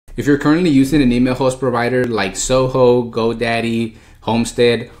If you're currently using an email host provider like Soho, GoDaddy,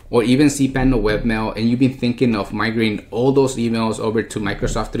 Homestead, or even cPanel Webmail, and you've been thinking of migrating all those emails over to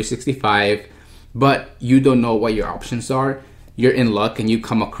Microsoft 365, but you don't know what your options are, you're in luck and you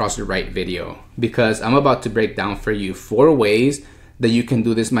come across the right video, because I'm about to break down for you 4 ways that you can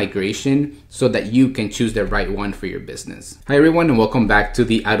do this migration so that you can choose the right one for your business. Hi everyone, and welcome back to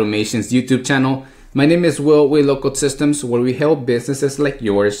the Automations YouTube channel. My name is Will with LocodeSystems, where we help businesses like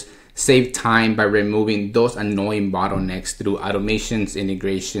yours save time by removing those annoying bottlenecks through automations,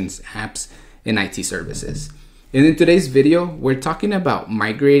 integrations, apps, and IT services. And in today's video, we're talking about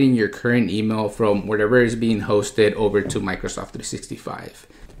migrating your current email from wherever is being hosted over to Microsoft 365.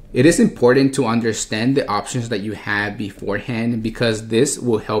 It is important to understand the options that you have beforehand, because this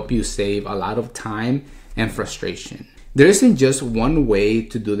will help you save a lot of time and frustration. There isn't just one way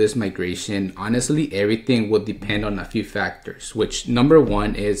to do this migration. Honestly, everything will depend on a few factors, which number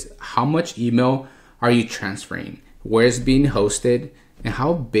 1 is how much email are you transferring, where it's being hosted, and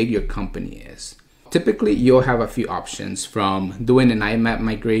how big your company is. Typically, you'll have a few options, from doing an IMAP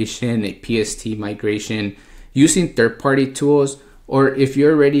migration, a PST migration, using third-party tools, or if you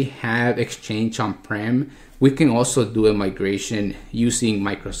already have Exchange on-prem, we can also do a migration using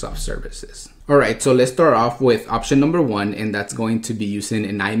Microsoft services. All right, so let's start off with option number 1, and that's going to be using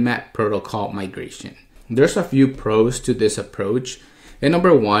an IMAP protocol migration. There's a few pros to this approach, and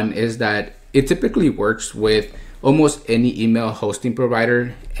number 1 is that it typically works with almost any email hosting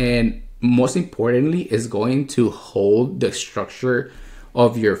provider, and most importantly, is going to hold the structure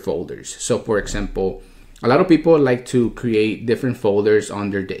of your folders. So for example, a lot of people like to create different folders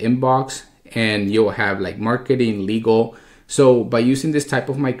under the inbox, and you'll have like marketing, legal. So by using this type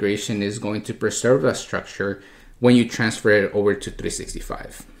of migration, is going to preserve that structure when you transfer it over to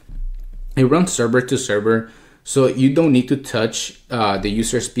 365. It runs server to server, so you don't need to touch the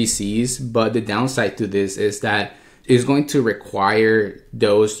user's PCs. But the downside to this is that it's going to require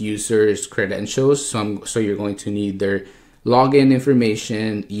those users' credentials. So you're going to need their login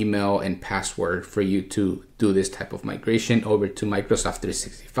information, email, and password for you to do this type of migration over to Microsoft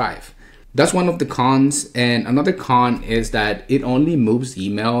 365. That's one of the cons. And another con is that it only moves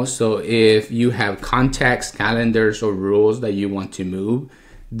emails. So if you have contacts, calendars, or rules that you want to move,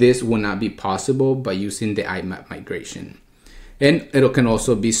 this will not be possible by using the IMAP migration. And it can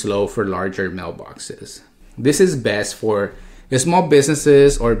also be slow for larger mailboxes. This is best for small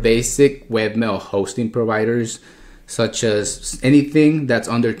businesses or basic webmail hosting providers, such as anything that's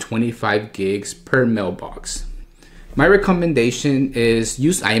under 25 gigs per mailbox. My recommendation is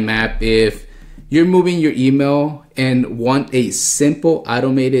use IMAP if you're moving your email and want a simple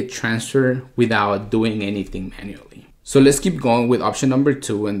automated transfer without doing anything manually. So let's keep going with option number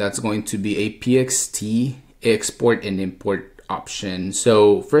 2, and that's going to be a PST export and import option.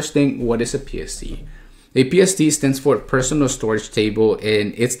 So first thing, what is a PST? A PST stands for Personal Storage Table,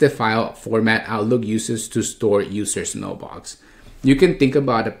 and it's the file format Outlook uses to store users' mailbox. You can think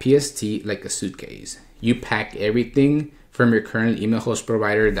about a PST like a suitcase. You pack everything from your current email host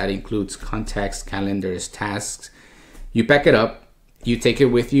provider that includes contacts, calendars, tasks. You pack it up, you take it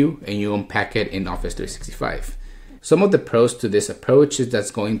with you, and you unpack it in Office 365. Some of the pros to this approach is that's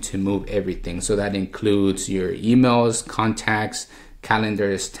going to move everything. So that includes your emails, contacts,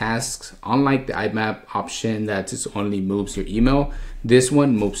 calendars, tasks. Unlike the IMAP option that just only moves your email, this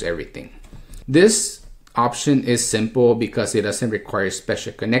one moves everything. This option is simple because it doesn't require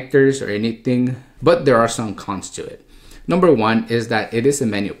special connectors or anything, but there are some cons to it. Number 1 is that it is a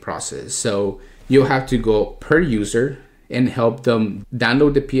manual process. So you'll have to go per user and help them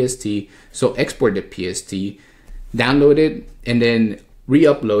download the PST. So export the PST, download it, and then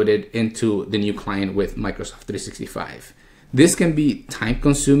re-upload it into the new client with Microsoft 365. This can be time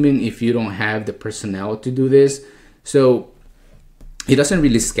consuming if you don't have the personnel to do this. So it doesn't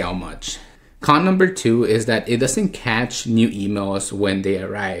really scale much. Con number 2 is that it doesn't catch new emails when they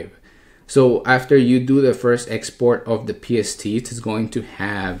arrive. So after you do the first export of the PST, it's going to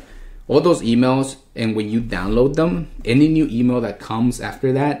have all those emails, and when you download them, any new email that comes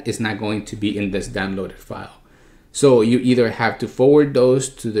after that is not going to be in this downloaded file. So you either have to forward those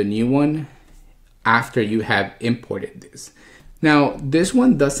to the new one after you have imported this. Now, this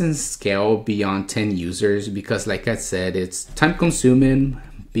one doesn't scale beyond 10 users because, like I said, it's time consuming,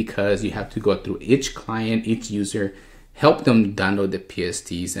 because you have to go through each client, each user, help them download the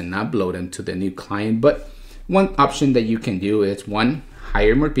PSTs and upload them to the new client. But one option that you can do is 1,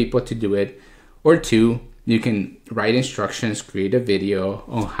 hire more people to do it, or 2, you can write instructions, create a video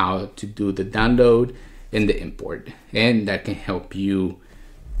on how to do the download and the import, and that can help you,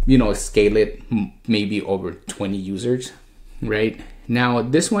 scale it maybe over 20 users, right? Now,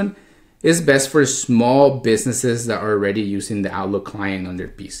 this one is best for small businesses that are already using the Outlook client on their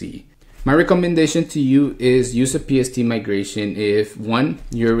PC. My recommendation to you is use a PST migration if one,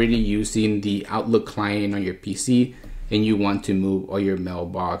 you're already using the Outlook client on your PC and you want to move all your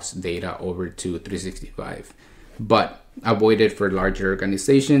mailbox data over to 365. But avoid it for larger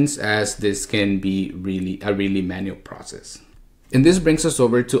organizations, as this can be a really manual process. And this brings us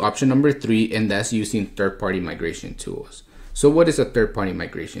over to option number 3, and that's using third-party migration tools. So what is a third-party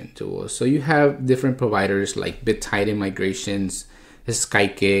migration tool? So you have different providers like BitTitan Migrations,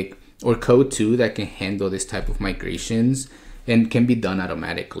 Skykick, or Code2 that can handle this type of migrations and can be done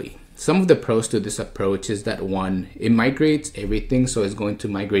automatically. Some of the pros to this approach is that one, it migrates everything. So it's going to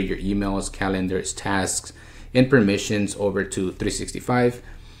migrate your emails, calendars, tasks, and permissions over to 365.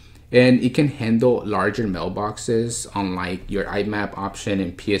 And it can handle larger mailboxes, unlike your IMAP option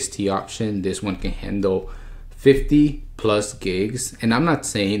and PST option. This one can handle 50 plus gigs. And I'm not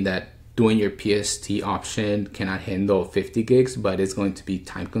saying that doing your PST option cannot handle 50 gigs, but it's going to be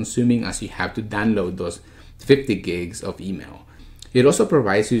time consuming as you have to download those 50 gigs of email. It also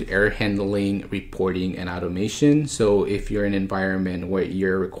provides you error handling, reporting, and automation. So if you're in an environment where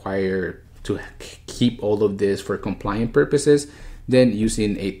you're required to keep all of this for compliant purposes, then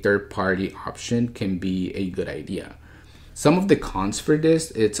using a third-party option can be a good idea. Some of the cons for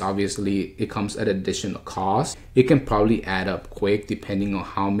this, it comes at additional cost. It can probably add up quick depending on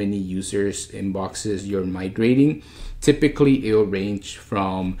how many users inboxes you're migrating. Typically, it will range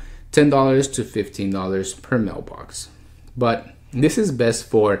from $10 to $15 per mailbox. But this is best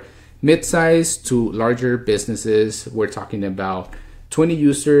for mid-size to larger businesses. We're talking about 20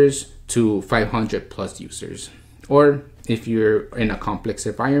 users to 500 plus users. Or if you're in a complex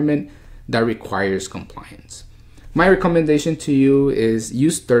environment that requires compliance. My recommendation to you is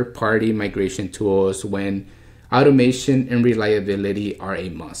use third-party migration tools when automation and reliability are a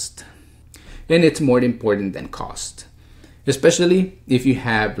must. And it's more important than cost, especially if you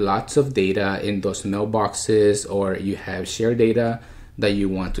have lots of data in those mailboxes or you have shared data that you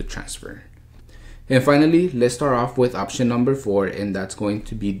want to transfer. And finally, let's start off with option number 4, and that's going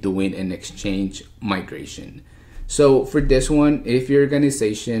to be doing an Exchange migration. So for this one, if your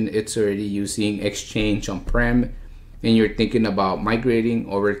organization it's already using Exchange on-prem and you're thinking about migrating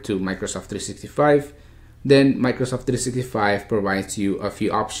over to Microsoft 365, then Microsoft 365 provides you a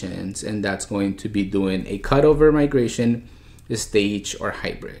few options, and that's going to be doing a cutover migration, a stage, or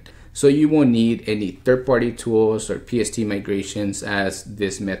hybrid. So you won't need any third-party tools or PST migrations, as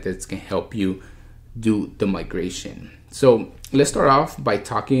these methods can help you do the migration. So let's start off by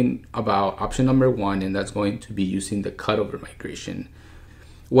talking about option number 1, and that's going to be using the cutover migration.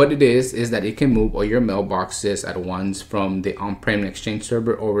 What it is that it can move all your mailboxes at once from the on-prem Exchange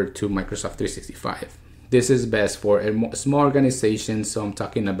server over to Microsoft 365. This is best for a small organization, so I'm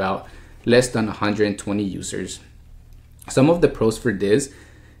talking about less than 120 users. Some of the pros for this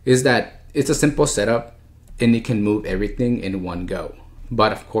is that it's a simple setup and it can move everything in one go.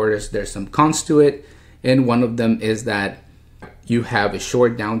 But of course, there's some cons to it, and one of them is that you have a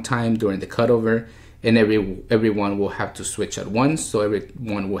short downtime during the cutover, and everyone will have to switch at once, so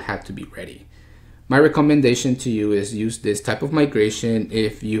everyone will have to be ready. My recommendation to you is use this type of migration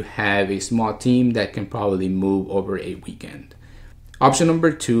if you have a small team that can probably move over a weekend. Option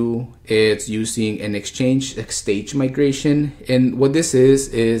number 2 is using an Exchange stage migration, and what this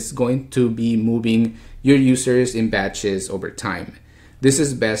is going to be moving your users in batches over time. This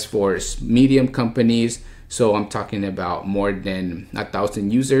is best for medium companies, so I'm talking about more than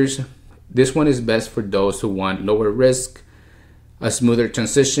 1,000 users. This one is best for those who want lower risk, a smoother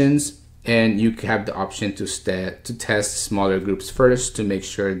transitions, and you have the option to test smaller groups first to make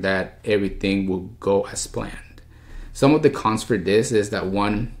sure that everything will go as planned. Some of the cons for this is that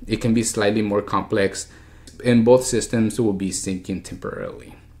one, it can be slightly more complex, and both systems will be syncing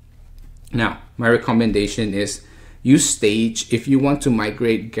temporarily. Now, my recommendation is use stage if you want to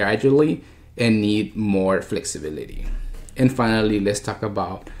migrate gradually and need more flexibility. And finally, let's talk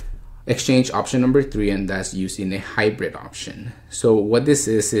about Exchange option number 3, and that's using a hybrid option. So what this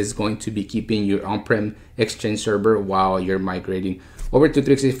is going to be keeping your on-prem Exchange server while you're migrating over to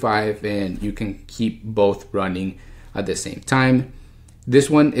 365, and you can keep both running at the same time. This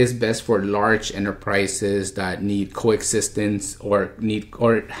one is best for large enterprises that need coexistence or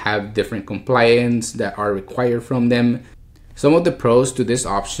have different compliance that are required from them. Some of the pros to this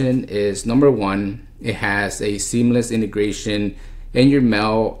option is number 1, it has a seamless integration and your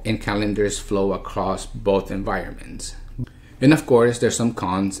mail and calendars flow across both environments. And of course, there's some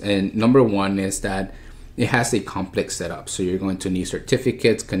cons, and number 1 is that it has a complex setup. So you're going to need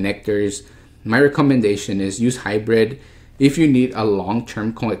certificates, connectors. My recommendation is use hybrid If you need a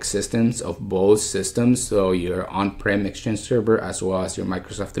long-term coexistence of both systems, so your on-prem Exchange server as well as your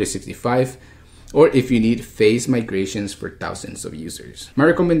Microsoft 365, or if you need phase migrations for thousands of users. My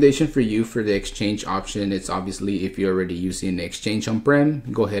recommendation for you for the Exchange option is obviously if you're already using Exchange on-prem,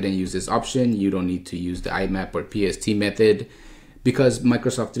 go ahead and use this option. You don't need to use the IMAP or PST method because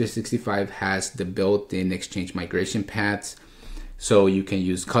Microsoft 365 has the built-in Exchange migration paths. So you can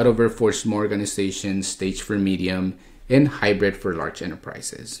use cutover for small organizations, stage for medium, and hybrid for large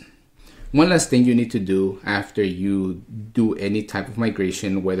enterprises. One last thing you need to do after you do any type of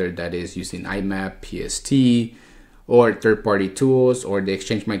migration, whether that is using IMAP, PST, or third-party tools, or the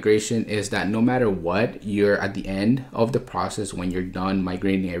Exchange migration, is that no matter what, you're at the end of the process when you're done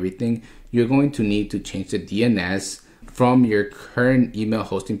migrating everything, you're going to need to change the DNS from your current email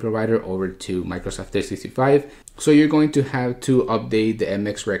hosting provider over to Microsoft 365. So you're going to have to update the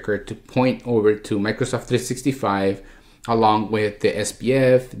MX record to point over to Microsoft 365 along with the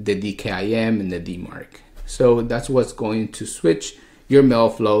SPF, the DKIM, and the DMARC. So that's what's going to switch your mail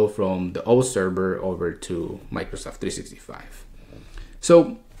flow from the old server over to Microsoft 365.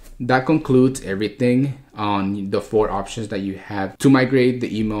 So that concludes everything on the 4 options that you have to migrate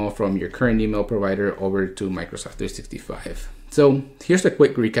the email from your current email provider over to Microsoft 365. So here's a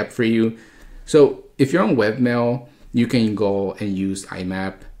quick recap for you. So if you're on webmail, you can go and use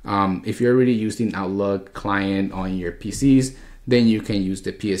IMAP. If you're already using Outlook client on your PCs, then you can use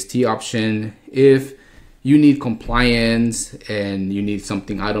the PST option. If you need compliance and you need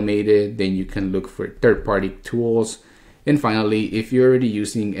something automated, then you can look for third-party tools. And finally, if you're already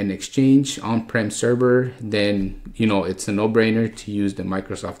using an Exchange on-prem server, then it's a no-brainer to use the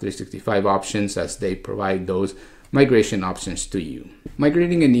Microsoft 365 options as they provide those migration options to you.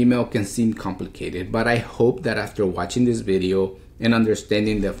 Migrating an email can seem complicated, but I hope that after watching this video and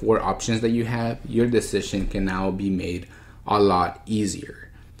understanding the 4 options that you have, your decision can now be made a lot easier.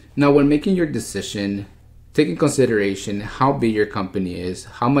 Now, when making your decision, take in consideration how big your company is,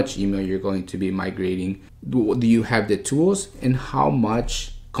 how much email you're going to be migrating, do you have the tools, and how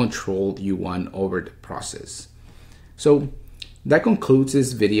much control you want over the process. So that concludes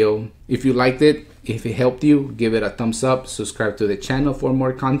this video. If you liked it, if it helped you, give it a thumbs up, subscribe to the channel for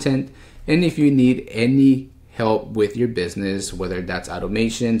more content, and if you need any help with your business, whether that's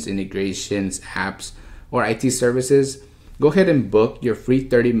automations, integrations, apps, or IT services, go ahead and book your free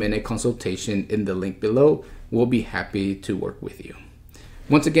 30-minute consultation in the link below. We'll be happy to work with you.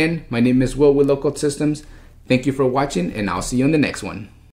 Once again, my name is Will with LocodeSystems. Thank you for watching, and I'll see you on the next one.